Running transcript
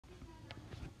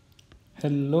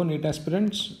Hello NEET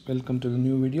aspirants, welcome to the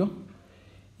new video.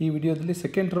 ಈ ವಿಡಿಯೋದಲ್ಲಿ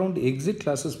second round exit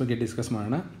classes ಬಗ್ಗೆ discuss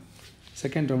ಮಾಡೋಣ.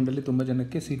 Second ರೌಂಡಲ್ಲಿ ತುಂಬ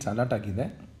ಜನಕ್ಕೆ ಸೀಟ್ಸ್ ಅಲಾಟ್ ಆಗಿದೆ.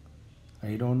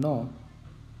 ಐ ಡೋಂಟ್ ನೋ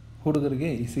ಹುಡುಗರಿಗೆ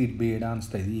ಈ ಸೀಟ್ ಬೇಡ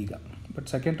ಅನಿಸ್ತಾ ಇದೆ ಈಗ. ಬಟ್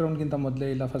ಸೆಕೆಂಡ್ ರೌಂಡ್ಗಿಂತ ಮೊದಲೇ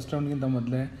ಇಲ್ಲ ಫಸ್ಟ್ ರೌಂಡ್ಗಿಂತ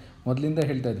ಮೊದಲಿಂದ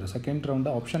ಹೇಳ್ತಾಯಿದ್ರು ಸೆಕೆಂಡ್ ರೌಂಡ್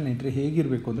ಆಪ್ಷನ್ ಎಂಟ್ರಿ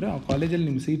ಹೇಗಿರಬೇಕು ಅಂದರೆ ಆ ಕಾಲೇಜಲ್ಲಿ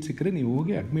ನಿಮ್ಮ ಸೀಟ್ ಸಿಕ್ಕರೆ ನೀವು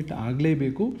ಹೋಗಿ ಅಡ್ಮಿಟ್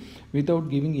ಆಗಲೇಬೇಕು ವಿತೌಟ್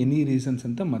ಗಿವಿಂಗ್ ಎನಿ ರೀಸನ್ಸ್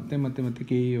ಅಂತ ಮತ್ತೆ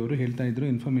ಕೆ ಇ ಅವರು ಹೇಳ್ತಾಯಿದ್ರು.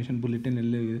 ಇನ್ಫಾರ್ಮೇಷನ್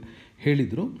ಬುಲೆಟಿನಲ್ಲಿ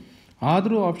ಹೇಳಿದರು.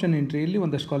 ಆದರೂ ಆಪ್ಷನ್ ಎಂಟ್ರಿಯಲ್ಲಿ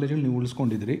ಒಂದಷ್ಟು ಕಾಲೇಜಲ್ಲಿ ನೀವು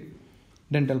ಉಳಿಸ್ಕೊಂಡಿದ್ರಿ.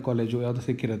 ಡೆಂಟಲ್ ಕಾಲೇಜು ಯಾವುದೋ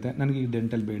ಸಿಕ್ಕಿರುತ್ತೆ, ನನಗೆ ಈಗ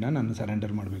ಡೆಂಟಲ್ ಬೇಡ, ನಾನು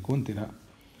ಸರೆಂಡರ್ ಮಾಡಬೇಕು ಅಂತೀರ.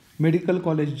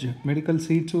 ಮೆಡಿಕಲ್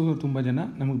ಸೀಟ್ಸು ತುಂಬ ಜನ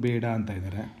ನಮಗೆ ಬೇಡ ಅಂತ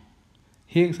ಇದ್ದಾರೆ.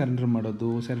 ಹೇಗೆ ಸರೆಂಡರ್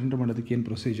ಮಾಡೋದು, ಸರೆಂಡರ್ ಮಾಡೋದಕ್ಕೆ ಏನು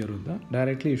ಪ್ರೊಸೀಜರು ಅಂತ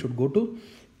directly you should go to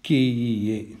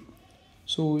KEA.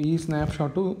 So ಈ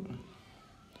ಸ್ನ್ಯಾಪ್ಶಾಟು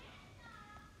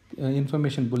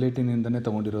ಇನ್ಫಾರ್ಮೇಷನ್ ಬುಲೆಟಿನಿಂದನೇ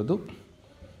ತೊಗೊಂಡಿರೋದು.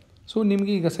 ಸೊ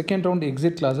ನಿಮಗೆ ಈಗ second round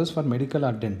exit classes for medical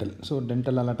R dental. So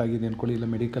dental allot ಆಗಿದೆ ಅಂದ್ಕೊಳ್ಳಿ, ಇಲ್ಲ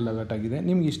ಮೆಡಿಕಲ್ ಅಲಾಟ್ ಆಗಿದೆ,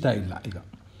 ನಿಮ್ಗೆ ಇಷ್ಟ ಇಲ್ಲ ಈಗ.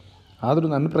 ಆದರೂ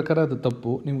ನನ್ನ ಪ್ರಕಾರ ಅದು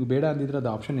ತಪ್ಪು. ನಿಮ್ಗೆ ಬೇಡ ಅಂದಿದ್ರೆ ಅದು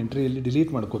ಆಪ್ಷನ್ ಎಂಟ್ರಿಯಲ್ಲಿ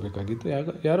ಡಿಲೀಟ್ ಮಾಡ್ಕೋಬೇಕಾಗಿತ್ತು.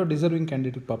 ಯಾರೋ ಡಿಸರ್ವಿಂಗ್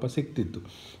ಕ್ಯಾಂಡಿಡೇಟ್ ಪಾಪ ಸಿಕ್ತಿತ್ತು.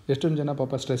 ಎಷ್ಟೊಂದು ಜನ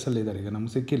ಪಾಪ ಸ್ಟ್ರೆಸ್ಸಲ್ಲಿದ್ದಾರೆ ಈಗ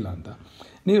ನಮ್ಗೆ ಸಿಕ್ಕಿಲ್ಲ ಅಂತ.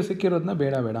 ನೀವು ಸಿಕ್ಕಿರೋದನ್ನ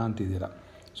ಬೇಡ ಅಂತಿದ್ದೀರಾ.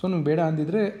 ಸೊ ನಿಮ್ಗೆ ಬೇಡ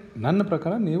ಅಂದಿದ್ರೆ ನನ್ನ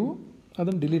ಪ್ರಕಾರ ನೀವು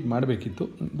ಅದನ್ನು ಡಿಲೀಟ್ ಮಾಡಬೇಕಿತ್ತು.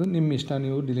 ಅದು ನಿಮ್ಮ ಇಷ್ಟ,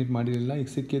 ನೀವು ಡಿಲೀಟ್ ಮಾಡಿರಲಿಲ್ಲ,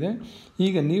 ಈಗ ಸಿಕ್ಕಿದೆ.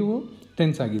 ಈಗ ನೀವು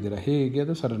ಟೆನ್ಸ್ ಆಗಿದ್ದೀರಾ ಹೇಗೆ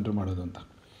ಅದು ಸರೆಂಡರ್ ಮಾಡೋದು ಅಂತ.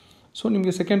 ಸೊ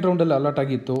ನಿಮಗೆ ಸೆಕೆಂಡ್ ರೌಂಡಲ್ಲಿ ಅಲಾಟ್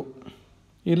ಆಗಿತ್ತು,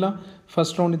 ಇಲ್ಲ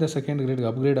ಫಸ್ಟ್ ರೌಂಡಿಂದ ಸೆಕೆಂಡ್ ಗ್ರೇಡ್ಗೆ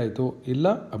ಅಪ್ಗ್ರೇಡ್ ಆಯಿತು, ಇಲ್ಲ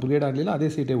ಅಪ್ಗ್ರೇಡ್ ಆಗಲಿಲ್ಲ, ಅದೇ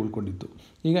ಸೀಟೇ ಉಳ್ಕೊಂಡಿತ್ತು.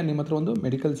 ಈಗ ನಿಮ್ಮ ಹತ್ರ ಒಂದು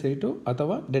ಮೆಡಿಕಲ್ ಸೀಟು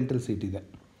ಅಥವಾ ಡೆಂಟಲ್ ಸೀಟ್ ಇದೆ.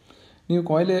 ನೀವು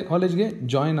ಕಾಲೇಜ್ಗೆ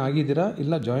ಜಾಯಿನ್ ಆಗಿದ್ದೀರಾ,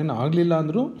 ಇಲ್ಲ ಜಾಯಿನ್ ಆಗಲಿಲ್ಲ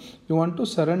ಅಂದರೂ you want to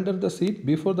surrender the seat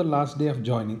before the last day of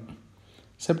joining.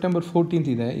 September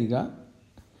 14th ಇದೆ ಈಗ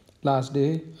last day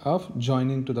of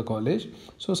joining to the college.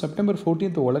 So September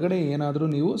 14th ಒಳಗಡೆ ಏನಾದರೂ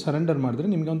ನೀವು ಸರೆಂಡರ್ ಮಾಡಿದ್ರೆ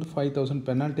ನಿಮಗೆ ಒಂದು 5,000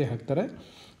 ಪೆನಾಲ್ಟಿ ಹಾಕ್ತಾರೆ,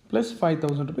 plus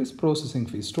 5,000 rupees processing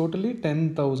fees. Totally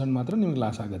 10,000 ಮಾತ್ರ ನಿಮ್ಗೆ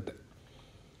ಲಾಸ್ ಆಗುತ್ತೆ.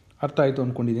 ಅರ್ಥ ಆಯಿತು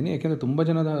ಅಂದ್ಕೊಂಡಿದ್ದೀನಿ. ಯಾಕೆಂದರೆ ತುಂಬ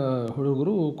ಜನದ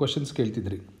ಹುಡುಗರು ಕ್ವಶನ್ಸ್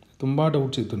ಕೇಳ್ತಿದ್ರಿ, ತುಂಬ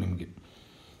ಡೌಟ್ಸ್ ಇತ್ತು ನಿಮಗೆ.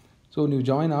 ಸೊ ನೀವು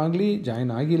ಜಾಯಿನ್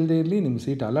ಆಗಿಲ್ಲದೆ ಇರಲಿ, ನಿಮ್ಗೆ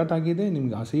ಸೀಟ್ ಅಲಾಟ್ ಆಗಿದೆ,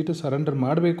 ನಿಮ್ಗೆ ಆ ಸೀಟು ಸರೆಂಡರ್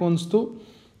ಮಾಡಬೇಕು ಅನಿಸ್ತು.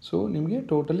 ಸೊ ನಿಮಗೆ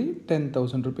ಟೋಟಲಿ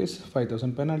 10,000 rupees,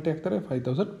 5,000 ಪೆನಾಲ್ಟಿ ಹಾಕ್ತಾರೆ,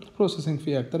 5,000 ಪ್ರೊಸೆಸಿಂಗ್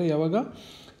ಫೀ ಹಾಕ್ತಾರೆ. ಯಾವಾಗ?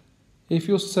 If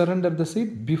you surrender the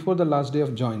seat before the last day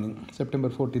of joining,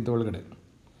 September 14th ಒಳಗಡೆ.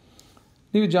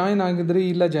 ನೀವು ಜಾಯಿನ್ ಆಗಿದ್ರಿ,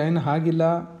 ಇಲ್ಲ ಜಾಯಿನ್ ಆಗಿಲ್ಲ,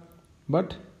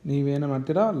 ಬಟ್ ನೀವೇನು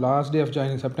ಮಾಡ್ತೀರಾ, last day of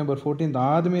joining September 14th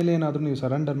ಆದಮೇಲೆ ಏನಾದರೂ ನೀವು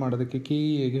ಸರೆಂಡರ್ ಮಾಡೋದಕ್ಕೆ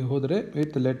KEAಗೆ ಹೋದರೆ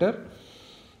with letter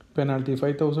penalty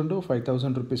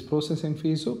 5,000 rupees processing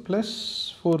fees plus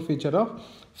 4 feature of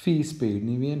fees paid.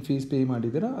 ನೀವೇನು ಫೀಸ್ ಪೇ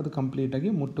ಮಾಡಿದ್ದೀರಾ ಅದು ಕಂಪ್ಲೀಟಾಗಿ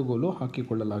ಮುಟ್ಟುಗೋಲು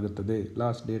ಹಾಕಿಕೊಳ್ಳಲಾಗುತ್ತದೆ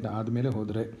ಲಾಸ್ಟ್ ಡೇಟ್ ಆದಮೇಲೆ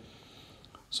ಹೋದರೆ.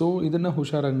 ಸೊ ಇದನ್ನು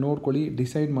ಹುಷಾರಾಗಿ ನೋಡ್ಕೊಳ್ಳಿ,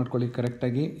 ಡಿಸೈಡ್ ಮಾಡ್ಕೊಳ್ಳಿ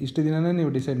ಕರೆಕ್ಟಾಗಿ. ಇಷ್ಟು ದಿನವೇ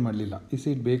ನೀವು ಡಿಸೈಡ್ ಮಾಡಲಿಲ್ಲ ಈ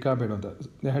ಸೀಟ್ ಬೇಕಾ ಬೇಡ ಅಂತ.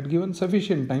 They had given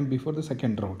sufficient time before the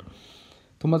second round.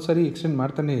 ತುಂಬ ಸರಿ ಎಕ್ಸ್ಟೆಂಡ್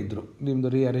ಮಾಡ್ತಾನೇ ಇದ್ದರು,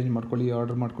 ನಿಮ್ಮದು ರೀಅರೇಂಜ್ ಮಾಡ್ಕೊಳ್ಳಿ,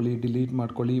 ಆರ್ಡರ್ ಮಾಡ್ಕೊಳ್ಳಿ, ಡಿಲೀಟ್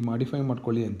ಮಾಡ್ಕೊಳ್ಳಿ, ಮಾಡಿಫೈ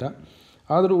ಮಾಡ್ಕೊಳ್ಳಿ ಅಂತ.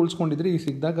 ಆದರೂ ಉಳಿಸ್ಕೊಂಡಿದ್ರೆ ಈಗ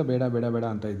ಸಿಕ್ಕಿದಾಗ ಬೇಡ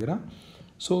ಅಂತ ಇದ್ದೀರಾ.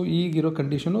 ಸೊ ಈಗಿರೋ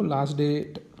ಕಂಡೀಷನು ಲಾಸ್ಟ್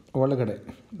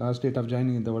ಡೇಟ್ ಆಫ್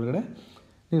ಜಾಯ್ನಿಂಗಿಂದ ಒಳಗಡೆ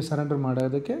ನೀವು ಸರೆಂಡರ್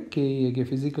ಮಾಡೋದಕ್ಕೆ KEAಗೆ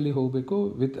ಫಿಸಿಕಲಿ ಹೋಗಬೇಕು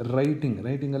ವಿತ್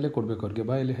ರೈಟಿಂಗಲ್ಲೇ ಕೊಡಬೇಕು ಅವ್ರಿಗೆ.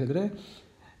 ಬಾಯಲ್ಲಿ ಹೇಳಿದ್ರೆ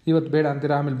ಇವತ್ತು ಬೇಡ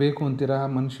ಅಂತೀರಾ, ಆಮೇಲೆ ಬೇಕು ಅಂತೀರಾ.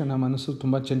 ಮನುಷ್ಯನ ಮನಸ್ಸು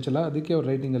ತುಂಬ ಚಂಚಲ, ಅದಕ್ಕೆ ಅವ್ರು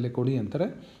ರೈಟಿಂಗಲ್ಲೇ ಕೊಡಿ ಅಂತಾರೆ.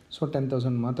 ಸೊ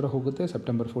 10,000 ಮಾತ್ರ ಹೋಗುತ್ತೆ.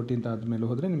 ಸೆಪ್ಟೆಂಬರ್ 14th ಆದಮೇಲೆ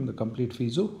ಹೋದರೆ ನಿಮ್ಮದು ಕಂಪ್ಲೀಟ್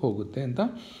ಫೀಸು ಹೋಗುತ್ತೆ ಅಂತ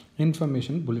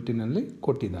ಇನ್ಫಾರ್ಮೇಷನ್ ಬುಲೆಟಿನಲ್ಲಿ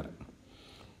ಕೊಟ್ಟಿದ್ದಾರೆ.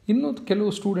 ಇನ್ನು ಕೆಲವು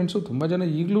ಸ್ಟೂಡೆಂಟ್ಸು ತುಂಬ ಜನ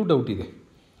ಈಗಲೂ ಡೌಟ್ ಇದೆ,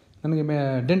 ನನಗೆ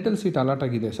ಡೆಂಟಲ್ ಸೀಟ್ ಅಲಾಟ್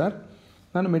ಆಗಿದೆ ಸರ್,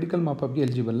 ನಾನು ಮೆಡಿಕಲ್ ಮಾಪಪ್ಗೆ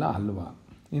ಎಲಿಜಿಬಲ್ಲ ಅಲ್ವಾ?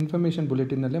 ಇನ್ಫಾರ್ಮೇಷನ್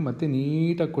ಬುಲೆಟಿನಲ್ಲೇ ಮತ್ತೆ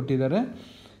ನೀಟಾಗಿ ಕೊಟ್ಟಿದ್ದಾರೆ.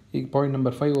 ಈಗ ಪಾಯಿಂಟ್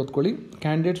ನಂಬರ್ 5 ಓದ್ಕೊಳ್ಳಿ.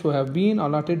 ಕ್ಯಾಂಡಿಡೇಟ್ಸ್ ಹು have been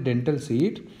allotted dental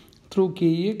seat through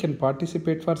KEA can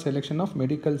participate for selection of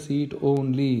medical seat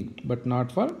only but not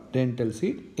for dental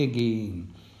seat again.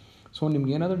 So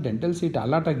ನಿಮ್ಗೆ ಏನಾದರೂ ಡೆಂಟಲ್ ಸೀಟ್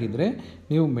ಅಲಾಟ್ ಆಗಿದ್ದರೆ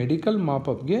ನೀವು ಮೆಡಿಕಲ್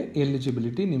ಮಾಪಪ್ಗೆ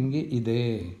ಎಲಿಜಿಬಿಲಿಟಿ ನಿಮಗೆ ಇದೆ,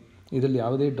 ಇದರಲ್ಲಿ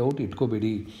ಯಾವುದೇ ಡೌಟ್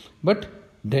ಇಟ್ಕೋಬೇಡಿ. ಬಟ್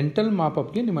ಡೆಂಟಲ್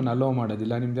ಮಾಪಪ್ಗೆ ನಿಮ್ಮನ್ನು ಅಲೋ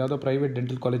ಮಾಡೋದಿಲ್ಲ. ನಿಮ್ದು ಯಾವುದೋ ಪ್ರೈವೇಟ್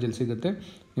ಡೆಂಟಲ್ ಕಾಲೇಜಲ್ಲಿ ಸಿಗುತ್ತೆ,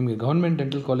 ನಿಮಗೆ ಗೌರ್ಮೆಂಟ್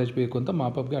ಡೆಂಟಲ್ ಕಾಲೇಜ್ ಬೇಕು ಅಂತ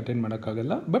ಮಾಪಪ್ಗೆ ಅಟೆಂಡ್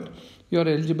ಮಾಡೋಕ್ಕಾಗಲ್ಲ. But you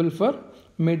are eligible for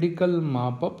medical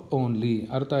mop-up only.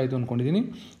 ಅರ್ಥ ಆಯಿತು ಅಂದ್ಕೊಂಡಿದ್ದೀನಿ.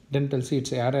 ಡೆಂಟಲ್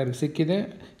ಸೀಟ್ಸ್ ಯಾರ್ಯಾರಿಗೆ ಸಿಕ್ಕಿದೆ,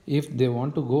 if they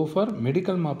want to go for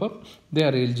medical mop-up they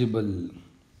are eligible.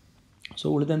 So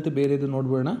ಉಳಿದಂತೆ ಬೇರೆದು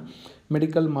ನೋಡ್ಬೋಣ.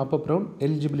 Medical mop-up round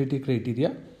eligibility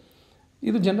criteria,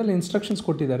 ಇದು ಜನರಲ್ ಇನ್ಸ್ಟ್ರಕ್ಷನ್ಸ್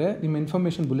ಕೊಟ್ಟಿದ್ದಾರೆ ನಿಮ್ಮ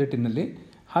ಇನ್ಫಾರ್ಮೇಷನ್ ಬುಲೆಟಿನಲ್ಲಿ.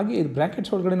 ಹಾಗೆ ಇದು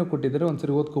ಬ್ರ್ಯಾಕೆಟ್ಸ್ ಒಳಗಡೆನೂ ಕೊಟ್ಟಿದ್ದಾರೆ,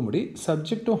 ಒಂದ್ಸರಿ ಓದ್ಕೊಂಬಿಡಿ.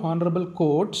 Subject to honourable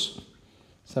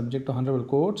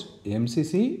courts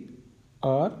MCC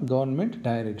R government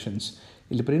directions.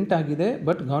 ಇಲ್ಲಿ ಪ್ರಿಂಟ್ ಆಗಿದೆ,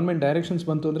 ಬಟ್ ಗೌರ್ಮೆಂಟ್ ಡೈರೆಕ್ಷನ್ಸ್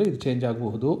ಬಂತು ಅಂದರೆ ಇದು ಚೇಂಜ್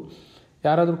ಆಗಬಹುದು.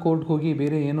 ಯಾರಾದರೂ ಕೋರ್ಟ್ಗೆ ಹೋಗಿ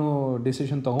ಬೇರೆ ಏನೋ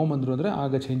ಡಿಸಿಷನ್ ತೊಗೊಂಬಂದರು ಅಂದರೆ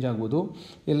ಆಗ ಚೇಂಜ್ ಆಗ್ಬೋದು.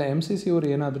 ಇಲ್ಲ MCC ಅವರು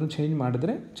ಏನಾದರೂ ಚೇಂಜ್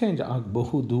ಮಾಡಿದ್ರೆ ಚೇಂಜ್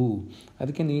ಆಗಬಹುದು.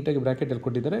 ಅದಕ್ಕೆ ನೀಟಾಗಿ ಬ್ರ್ಯಾಕೆಟಲ್ಲಿ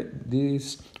ಕೊಟ್ಟಿದ್ದಾರೆ. These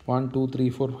 1 2 3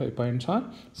 4 5 points are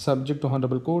subject to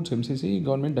honourable courts MCC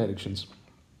government directions.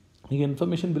 ಈಗ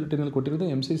ಇನ್ಫಾರ್ಮೇಷನ್ ಬುಲೆಟಿನಲ್ಲಿ ಕೊಟ್ಟಿರೋದು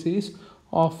MCC ಈಸ್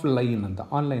ಆಫ್ಲೈನ್ ಅಂತ,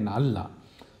 ಆನ್ಲೈನ್ ಅಲ್ಲ.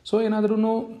 ಸೊ ಏನಾದ್ರೂ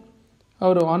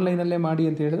ಅವರು ಆನ್ಲೈನಲ್ಲೇ ಮಾಡಿ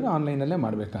ಅಂತ ಹೇಳಿದ್ರೆ ಆನ್ಲೈನಲ್ಲೇ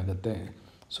ಮಾಡಬೇಕಾಗತ್ತೆ.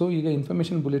 ಸೊ ಈಗ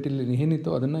ಇನ್ಫಾರ್ಮೇಷನ್ ಬುಲೆಟಿನ್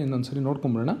ಏನಿತ್ತು ಅದನ್ನು ಇನ್ನೊಂದು ಸರಿ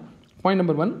ನೋಡ್ಕೊಂಬಿಡೋಣ. ಪಾಯಿಂಟ್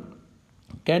ನಂಬರ್ 1,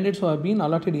 ಕ್ಯಾಂಡಿಡೇಟ್ಸ್ ಹು have been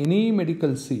allotted any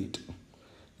medical seat.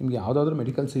 ನಿಮಗೆ ಯಾವುದಾದ್ರೂ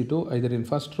medical seat either in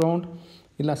first round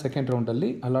ಇಲ್ಲ ಸೆಕೆಂಡ್ ರೌಂಡಲ್ಲಿ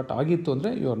ಅಲಾಟ್ ಆಗಿತ್ತು ಅಂದರೆ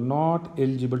you are not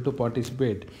eligible to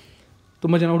participate.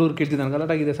 ತುಂಬ ಜನ ಹುಡುಗರು ಕೇಳ್ತಿದ್ದೆ, ನನಗೆ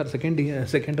ಅಲಾಟ್ ಆಗಿದೆ sir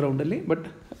second ರೌಂಡಲ್ಲಿ, but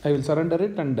I will surrender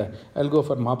it and I will go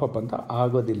for mop-up ಅಂತ.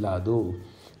 ಆಗೋದಿಲ್ಲ. ಅದು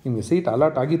ನಿಮಗೆ ಸೀಟ್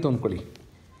ಅಲಾಟ್ ಆಗಿತ್ತು ಅಂದ್ಕೊಳ್ಳಿ,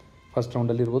 ಫಸ್ಟ್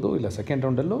ರೌಂಡಲ್ಲಿ ಇರ್ಬೋದು ಇಲ್ಲ second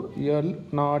ರೌಂಡಲ್ಲೂ, you are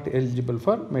not eligible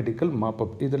for medical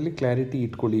mop-up. ಇದರಲ್ಲಿ ಕ್ಲಾರಿಟಿ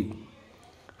ಇಟ್ಕೊಳ್ಳಿ.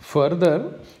 ಫರ್ದರ್,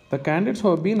 ದ ಕ್ಯಾಂಡಿಡೇಟ್ಸ್ ಹು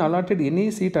have been allotted any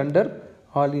seat under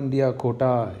all India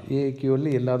quota, AAQ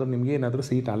ಅಲ್ಲಿ ಎಲ್ಲಾದರೂ ನಿಮಗೆ ಏನಾದರೂ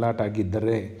ಸೀಟ್ ಅಲಾಟ್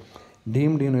ಆಗಿದ್ದರೆ,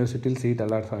 ಡೀಮ್ಡ್ ಯೂನಿವರ್ಸಿಟಿಲಿ ಸೀಟ್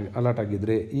ಅಲಾಟ್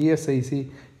ಆಗಿದ್ದರೆ, ESIC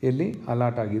ಯಲ್ಲಿ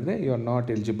ಅಲಾಟ್ ಆಗಿದ್ದರೆ you are not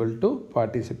eligible to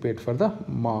participate for the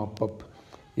mop-up.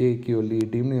 AAQ ಅಲ್ಲಿ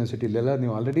ಡೀಮ್ಡ್ ಯೂನಿವರ್ಸಿಟಿಲೆಲ್ಲ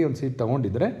ನೀವು ಆಲ್ರೆಡಿ ಒಂದು seat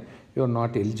ತೊಗೊಂಡಿದ್ದರೆ you are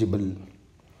not eligible.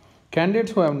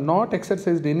 Candidates who have not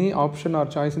exercised any option or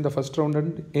choice in the first round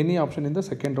and any option in the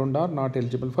second round are not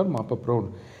eligible for MOPUP round.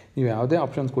 ನೀವು ಯಾವುದೇ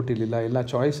options ಕೊಟ್ಟಿರಲಿಲ್ಲ, ಎಲ್ಲ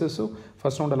choices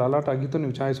first ರೌಂಡಲ್ಲಿ allot ಆಗಿತ್ತು,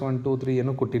 ನೀವು choice 1, 2, 3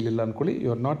 ಏನೂ ಕೊಟ್ಟಿರಲಿಲ್ಲ ಅಂದ್ಕೊಳ್ಳಿ, you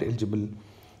are not eligible.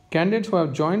 Candidates who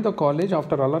have joined the college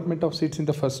after allotment of seats in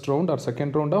the first round or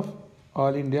second round of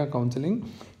all India counselling,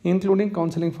 including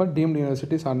counselling for deemed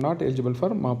universities, are not eligible for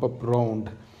MOPUP round.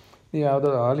 ನೀವು ಯಾವುದೋ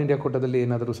all India ಕೋಟಾದಲ್ಲಿ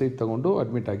ಏನಾದರೂ seat ತೊಗೊಂಡು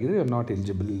admit ಆಗಿದ್ರೆ you are not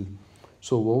eligible.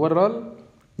 So overall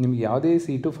ನಿಮಗೆ ಯಾವುದೇ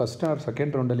seat first R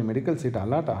second ರೌಂಡಲ್ಲಿ medical seat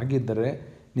allot ಆಗಿದ್ದರೆ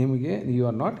ನಿಮಗೆ ಯು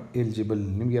ಆರ್ ನಾಟ್ ಎಲಿಜಿಬಲ್.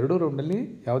 ನಿಮಗೆ 2 ರೌಂಡಲ್ಲಿ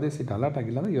ಯಾವುದೇ ಸೀಟ್ ಅಲಾಟ್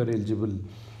ಆಗಿಲ್ಲ ಅಂದರೆ you are eligible.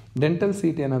 Dental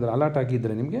seat ಏನಾದರೂ ಅಲಾಟ್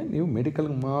ಆಗಿದ್ದರೆ ನಿಮಗೆ ನೀವು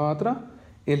ಮೆಡಿಕಲ್ಗೆ ಮಾತ್ರ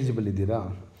ಎಲಿಜಿಬಲ್ ಇದ್ದೀರಾ.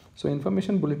 ಸೊ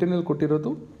ಇನ್ಫಾರ್ಮೇಷನ್ ಬುಲೆಟಿನಲ್ಲಿ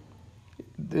ಕೊಟ್ಟಿರೋದು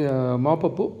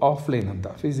ಮಾಪಪ್ಪು ಆಫ್ಲೈನ್ ಅಂತ,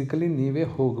 ಫಿಸಿಕಲಿ ನೀವೇ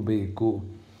ಹೋಗಬೇಕು.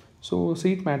 ಸೊ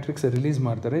ಸೀಟ್ ಮ್ಯಾಟ್ರಿಕ್ಸ್ ರಿಲೀಸ್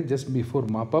ಮಾಡ್ತಾರೆ ಜಸ್ಟ್ ಬಿಫೋರ್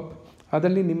ಮಾಪಪ್.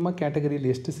 ಅದರಲ್ಲಿ ನಿಮ್ಮ ಕ್ಯಾಟಗರಿಯಲ್ಲಿ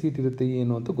ಎಷ್ಟು ಸೀಟ್ ಇರುತ್ತೆ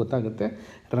ಏನು ಅಂತ ಗೊತ್ತಾಗುತ್ತೆ.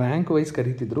 ರ್ಯಾಂಕ್ ವೈಸ್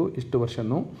ಕರೀತಿದ್ರು ಇಷ್ಟು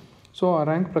ವರ್ಷವೂ. ಸೊ ಆ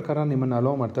ರ್ಯಾಂಕ್ ಪ್ರಕಾರ ನಿಮ್ಮನ್ನು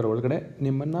ಅಲೋ ಮಾಡ್ತಾರೆ ಒಳಗಡೆ,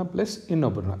 ನಿಮ್ಮನ್ನು ಪ್ಲಸ್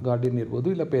ಇನ್ನೊಬ್ಬರನ್ನ, ಗಾರ್ಡಿಯನ್ ಇರ್ಬೋದು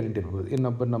ಇಲ್ಲ ಪೇರೆಂಟ್ ಇರ್ಬೋದು,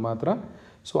 ಇನ್ನೊಬ್ಬರನ್ನ ಮಾತ್ರ.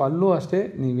 ಸೊ ಅಲ್ಲೂ ಅಷ್ಟೇ,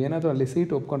 ನೀವೇನಾದರೂ ಅಲ್ಲಿ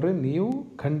ಸೀಟ್ ಒಪ್ಕೊಂಡ್ರೆ ನೀವು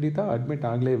ಖಂಡಿತ ಅಡ್ಮಿಟ್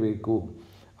ಆಗಲೇಬೇಕು.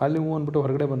 ಅಲ್ಲಿ ಅಂದ್ಬಿಟ್ಟು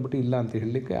ಹೊರಗಡೆ ಬಂದ್ಬಿಟ್ಟು ಇಲ್ಲ ಅಂತ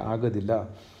ಹೇಳಲಿಕ್ಕೆ ಆಗೋದಿಲ್ಲ.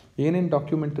 ಏನೇನು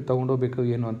ಡಾಕ್ಯುಮೆಂಟ್ ತೊಗೊಂಡೋಗ್ಬೇಕು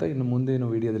ಏನು ಅಂತ ಇನ್ನು ಮುಂದೇನು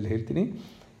ವೀಡಿಯೋದಲ್ಲಿ ಹೇಳ್ತೀನಿ.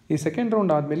 ಈ ಸೆಕೆಂಡ್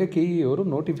ರೌಂಡ್ ಆದಮೇಲೆ KE ಅವರು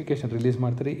ನೋಟಿಫಿಕೇಷನ್ ರಿಲೀಸ್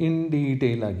ಮಾಡ್ತಾರೆ ಇನ್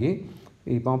ಡೀಟೇಲ್ ಆಗಿ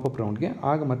ಈ ಮಾಪಪ್ ರೌಂಡ್ಗೆ.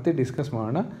 ಆಗ ಮತ್ತೆ ಡಿಸ್ಕಸ್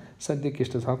ಮಾಡೋಣ. ಸದ್ಯಕ್ಕೆ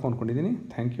ಇಷ್ಟು ಸಾಕು ಅಂದ್ಕೊಂಡಿದ್ದೀನಿ.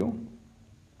 Thank you.